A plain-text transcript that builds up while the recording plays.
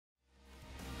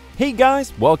Hey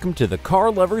guys, welcome to the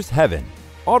car lover's heaven.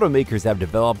 Automakers have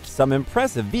developed some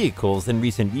impressive vehicles in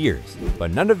recent years, but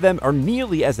none of them are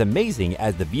nearly as amazing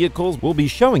as the vehicles we'll be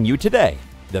showing you today.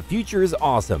 The future is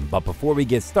awesome, but before we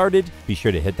get started, be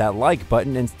sure to hit that like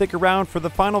button and stick around for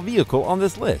the final vehicle on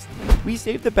this list. We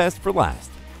saved the best for last.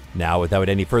 Now, without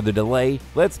any further delay,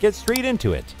 let's get straight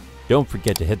into it. Don't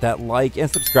forget to hit that like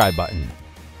and subscribe button.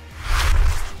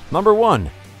 Number 1.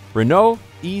 Renault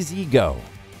Easy Go.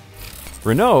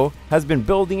 Renault has been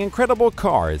building incredible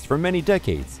cars for many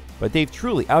decades, but they've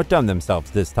truly outdone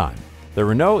themselves this time. The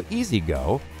Renault Easy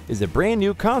Go is a brand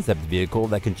new concept vehicle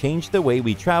that can change the way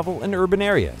we travel in urban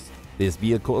areas. This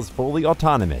vehicle is fully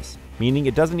autonomous, meaning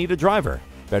it doesn't need a driver.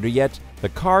 Better yet, the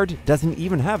car doesn't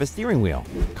even have a steering wheel.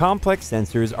 Complex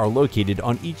sensors are located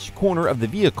on each corner of the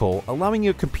vehicle, allowing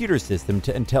a computer system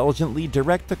to intelligently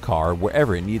direct the car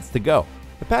wherever it needs to go.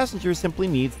 The passenger simply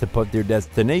needs to put their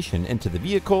destination into the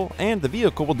vehicle, and the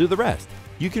vehicle will do the rest.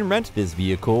 You can rent this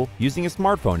vehicle using a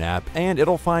smartphone app, and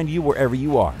it'll find you wherever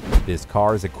you are. This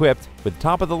car is equipped with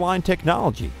top-of-the-line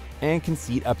technology and can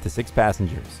seat up to 6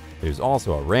 passengers. There's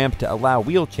also a ramp to allow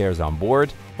wheelchairs on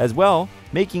board as well,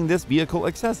 making this vehicle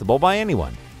accessible by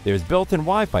anyone. There's built-in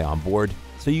Wi-Fi on board,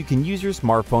 so you can use your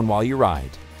smartphone while you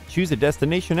ride. Choose a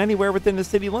destination anywhere within the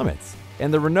city limits,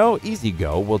 and the Renault Easy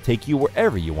Go will take you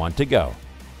wherever you want to go.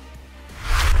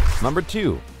 Number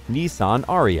 2. Nissan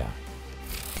Ariya.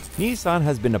 Nissan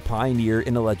has been a pioneer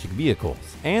in electric vehicles,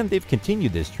 and they've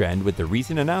continued this trend with the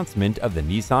recent announcement of the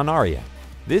Nissan Ariya.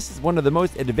 This is one of the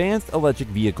most advanced electric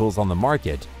vehicles on the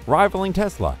market, rivaling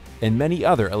Tesla and many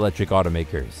other electric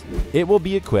automakers. It will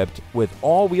be equipped with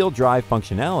all-wheel drive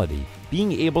functionality,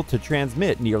 being able to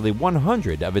transmit nearly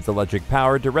 100 of its electric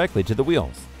power directly to the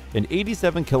wheels. An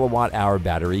 87 kilowatt-hour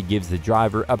battery gives the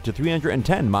driver up to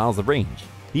 310 miles of range.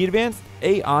 The advanced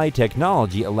AI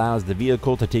technology allows the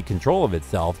vehicle to take control of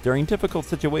itself during difficult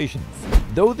situations,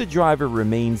 though the driver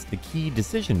remains the key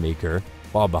decision maker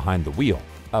while behind the wheel.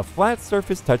 A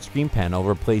flat-surface touchscreen panel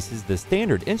replaces the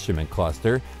standard instrument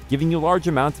cluster, giving you large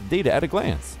amounts of data at a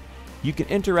glance. You can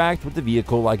interact with the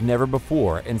vehicle like never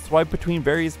before and swipe between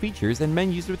various features and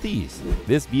menus with ease.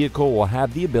 This vehicle will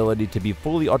have the ability to be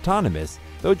fully autonomous,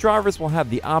 though drivers will have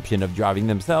the option of driving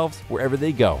themselves wherever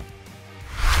they go.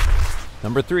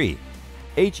 Number 3.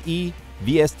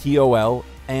 HEVSTOL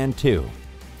and 2.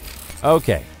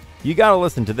 Okay, you gotta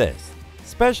listen to this.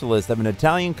 Specialists of an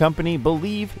Italian company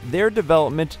believe their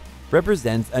development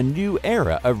represents a new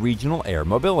era of regional air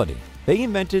mobility. They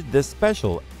invented this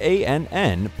special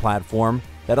ANN platform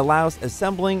that allows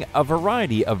assembling a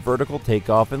variety of vertical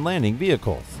takeoff and landing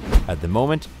vehicles. At the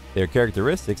moment, their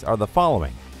characteristics are the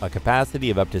following: a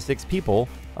capacity of up to 6 people,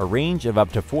 a range of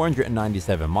up to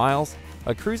 497 miles,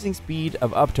 a cruising speed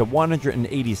of up to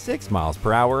 186 miles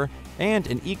per hour, and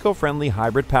an eco-friendly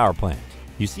hybrid power plant.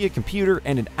 You see a computer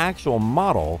and an actual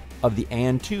model of the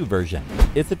AN2 version.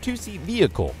 It's a 2-seat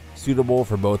vehicle, suitable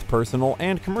for both personal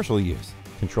and commercial use.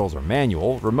 Controls are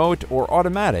manual, remote, or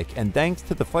automatic, and thanks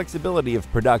to the flexibility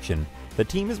of production, the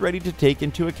team is ready to take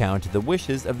into account the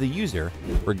wishes of the user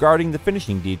regarding the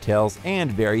finishing details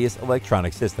and various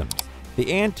electronic systems. The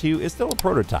AN2 is still a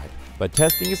prototype, but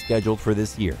testing is scheduled for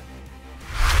this year.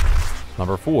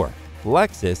 Number 4.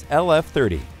 Lexus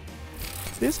LF30.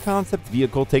 This concept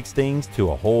vehicle takes things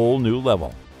to a whole new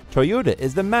level. Toyota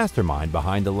is the mastermind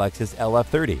behind the Lexus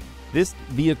LF30. This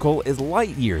vehicle is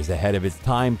light years ahead of its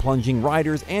time, plunging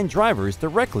riders and drivers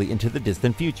directly into the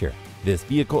distant future. This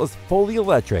vehicle is fully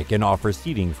electric and offers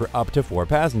seating for up to 4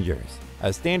 passengers.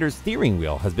 A standard steering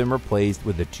wheel has been replaced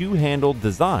with a 2-handled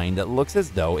design that looks as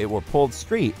though it were pulled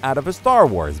straight out of a Star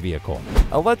Wars vehicle.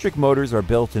 Electric motors are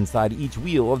built inside each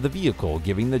wheel of the vehicle,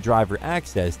 giving the driver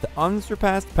access to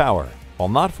unsurpassed power. While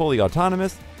not fully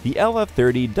autonomous, the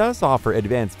LF30 does offer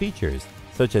advanced features,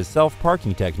 such as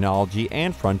self-parking technology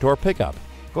and front door pickup.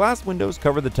 Glass windows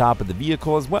cover the top of the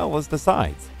vehicle as well as the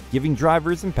sides, giving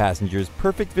drivers and passengers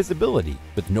perfect visibility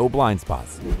with no blind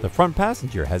spots. The front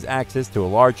passenger has access to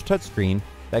a large touchscreen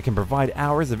that can provide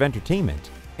hours of entertainment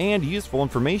and useful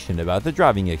information about the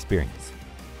driving experience.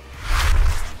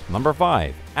 Number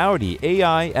 5. Audi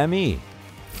AI-ME.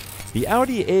 The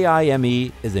Audi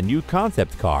AI-ME is a new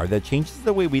concept car that changes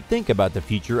the way we think about the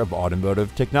future of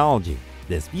automotive technology.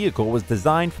 This vehicle was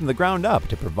designed from the ground up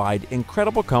to provide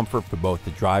incredible comfort for both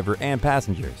the driver and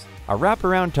passengers. A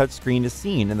wraparound touchscreen is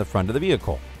seen in the front of the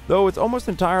vehicle, though it's almost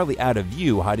entirely out of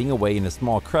view, hiding away in a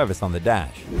small crevice on the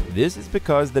dash. This is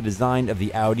because the design of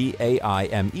the Audi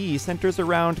AI-ME centers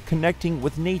around connecting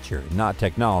with nature, not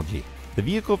technology. The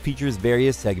vehicle features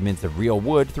various segments of real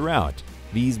wood throughout.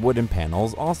 These wooden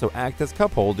panels also act as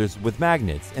cup holders with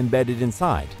magnets embedded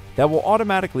inside, that will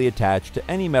automatically attach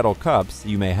to any metal cups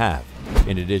you may have.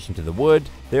 In addition to the wood,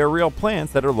 there are real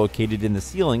plants that are located in the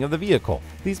ceiling of the vehicle.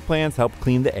 These plants help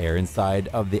clean the air inside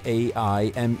of the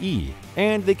AIME,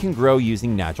 and they can grow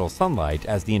using natural sunlight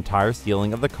as the entire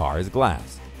ceiling of the car is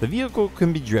glass. The vehicle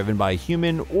can be driven by a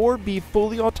human or be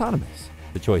fully autonomous.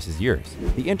 The choice is yours.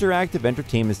 The interactive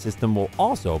entertainment system will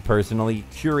also personally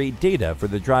curate data for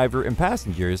the driver and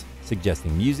passengers,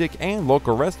 suggesting music and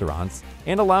local restaurants,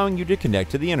 and allowing you to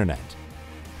connect to the internet.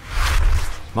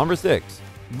 Number 6.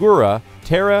 Gura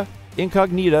Terra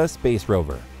Incognita Space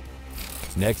Rover.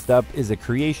 Next up is a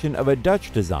creation of a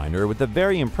Dutch designer with a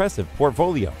very impressive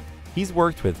portfolio. He's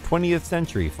worked with 20th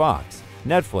Century Fox,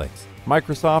 Netflix,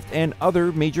 Microsoft, and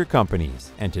other major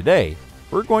companies, and today,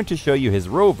 we're going to show you his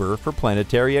rover for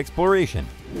planetary exploration.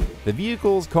 The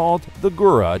vehicle is called the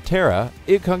Gura Terra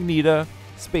Incognita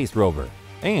Space Rover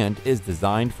and is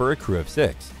designed for a crew of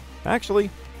 6. Actually,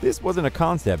 this wasn't a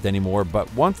concept anymore,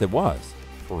 but once it was.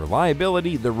 For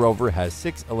reliability, the rover has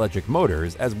 6 electric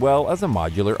motors as well as a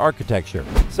modular architecture,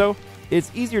 so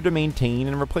it's easier to maintain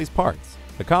and replace parts.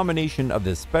 The combination of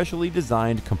this specially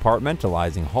designed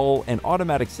compartmentalizing hull and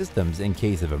automatic systems in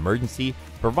case of emergency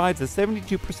provides a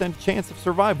 72% chance of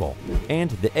survival, and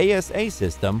the ASA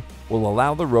system will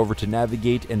allow the rover to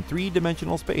navigate in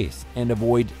 3-dimensional space and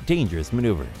avoid dangerous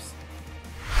maneuvers.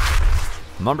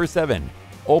 Number 7.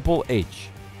 Opel H.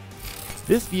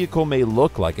 This vehicle may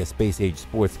look like a space-age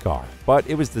sports car, but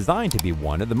it was designed to be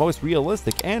one of the most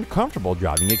realistic and comfortable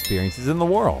driving experiences in the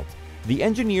world. The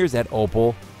engineers at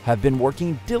Opel have been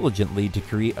working diligently to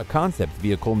create a concept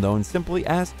vehicle known simply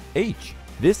as H.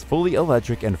 This fully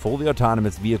electric and fully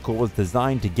autonomous vehicle was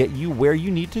designed to get you where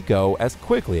you need to go as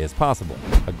quickly as possible.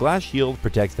 A glass shield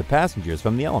protects the passengers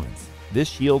from the elements. This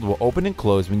shield will open and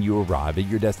close when you arrive at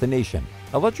your destination.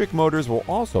 Electric motors will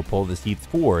also pull the seats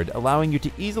forward, allowing you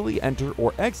to easily enter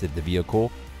or exit the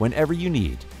vehicle whenever you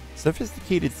need.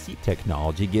 Sophisticated seat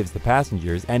technology gives the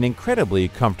passengers an incredibly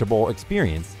comfortable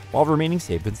experience while remaining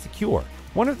safe and secure.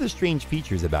 One of the strange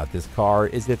features about this car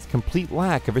is its complete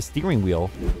lack of a steering wheel,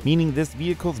 meaning this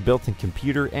vehicle's built-in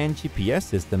computer and GPS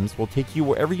systems will take you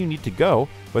wherever you need to go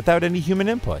without any human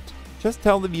input. Just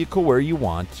tell the vehicle where you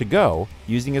want to go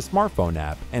using a smartphone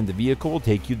app, and the vehicle will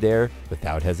take you there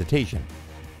without hesitation.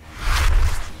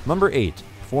 Number 8.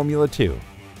 Formula 2.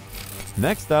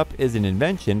 Next up is an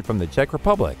invention from the Czech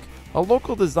Republic. A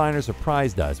local designer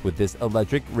surprised us with this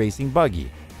electric racing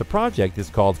buggy. The project is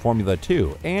called Formula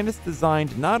 2 and it's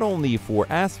designed not only for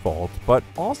asphalt but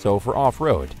also for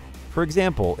off-road. For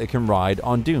example, it can ride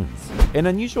on dunes. An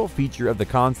unusual feature of the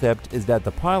concept is that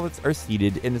the pilots are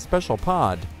seated in a special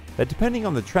pod that, depending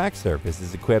on the track surface,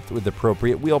 is equipped with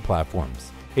appropriate wheel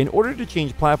platforms. In order to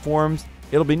change platforms,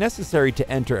 it'll be necessary to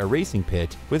enter a racing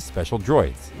pit with special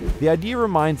droids. The idea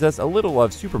reminds us a little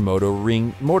of supermoto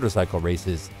ring motorcycle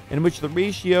races, in which the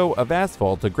ratio of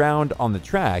asphalt to ground on the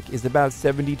track is about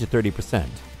 70 to 30%.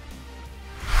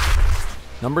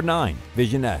 Number 9.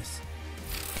 Vision S.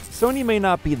 Sony may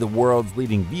not be the world's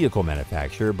leading vehicle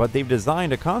manufacturer, but they've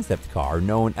designed a concept car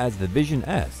known as the Vision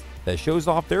S that shows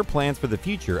off their plans for the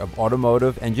future of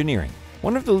automotive engineering.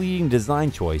 One of the leading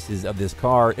design choices of this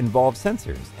car involves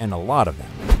sensors, and a lot of them.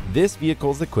 This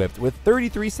vehicle is equipped with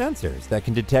 33 sensors that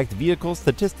can detect vehicle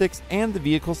statistics and the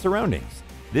vehicle's surroundings.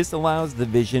 This allows the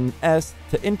Vision S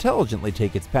to intelligently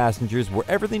take its passengers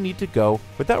wherever they need to go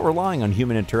without relying on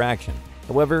human interaction.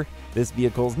 However, this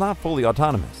vehicle is not fully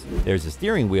autonomous. There's a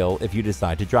steering wheel if you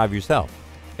decide to drive yourself.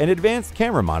 An advanced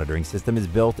camera monitoring system is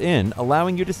built in,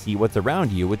 allowing you to see what's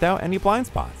around you without any blind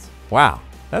spots. Wow,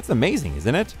 that's amazing,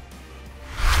 isn't it?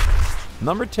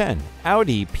 Number 10.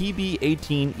 Audi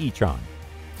PB18 e-tron.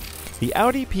 The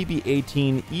Audi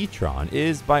PB18 e-tron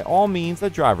is by all means a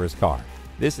driver's car.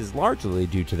 This is largely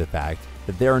due to the fact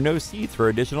that there are no seats for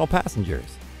additional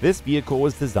passengers. This vehicle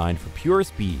was designed for pure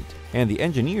speed, and the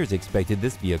engineers expected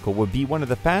this vehicle would be one of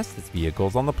the fastest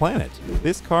vehicles on the planet.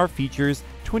 This car features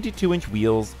 22-inch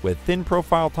wheels with thin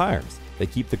profile tires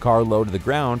that keep the car low to the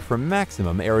ground for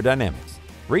maximum aerodynamics.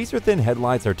 Razor-thin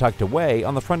headlights are tucked away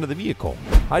on the front of the vehicle,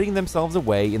 hiding themselves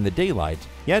away in the daylight,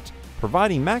 yet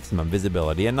providing maximum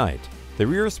visibility at night. The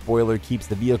rear spoiler keeps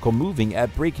the vehicle moving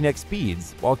at breakneck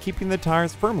speeds while keeping the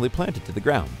tires firmly planted to the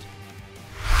ground.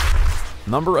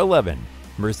 Number 11.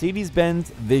 Mercedes-Benz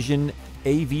Vision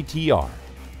AVTR.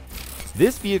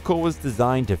 This vehicle was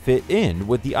designed to fit in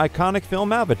with the iconic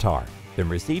film Avatar. The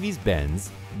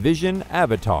Mercedes-Benz Vision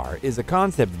Avatar is a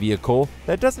concept vehicle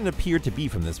that doesn't appear to be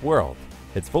from this world.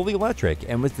 It's fully electric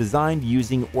and was designed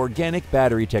using organic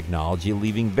battery technology,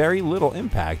 leaving very little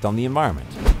impact on the environment.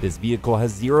 This vehicle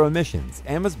has zero emissions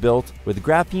and was built with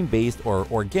graphene-based or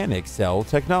organic cell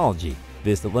technology.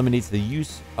 This eliminates the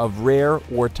use of rare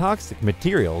or toxic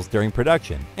materials during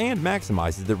production and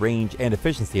maximizes the range and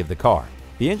efficiency of the car.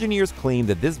 The engineers claim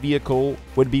that this vehicle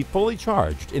would be fully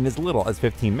charged in as little as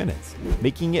 15 minutes,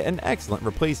 making it an excellent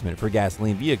replacement for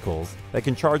gasoline vehicles that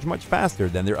can charge much faster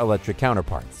than their electric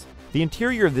counterparts. The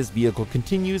interior of this vehicle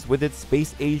continues with its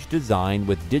space-age design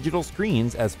with digital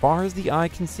screens as far as the eye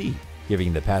can see,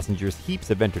 giving the passengers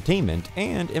heaps of entertainment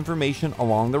and information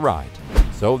along the ride.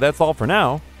 So that's all for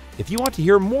now. If you want to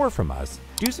hear more from us,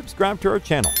 do subscribe to our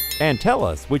channel and tell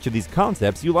us which of these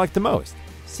concepts you like the most.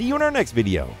 See you in our next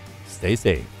video. Stay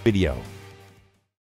safe.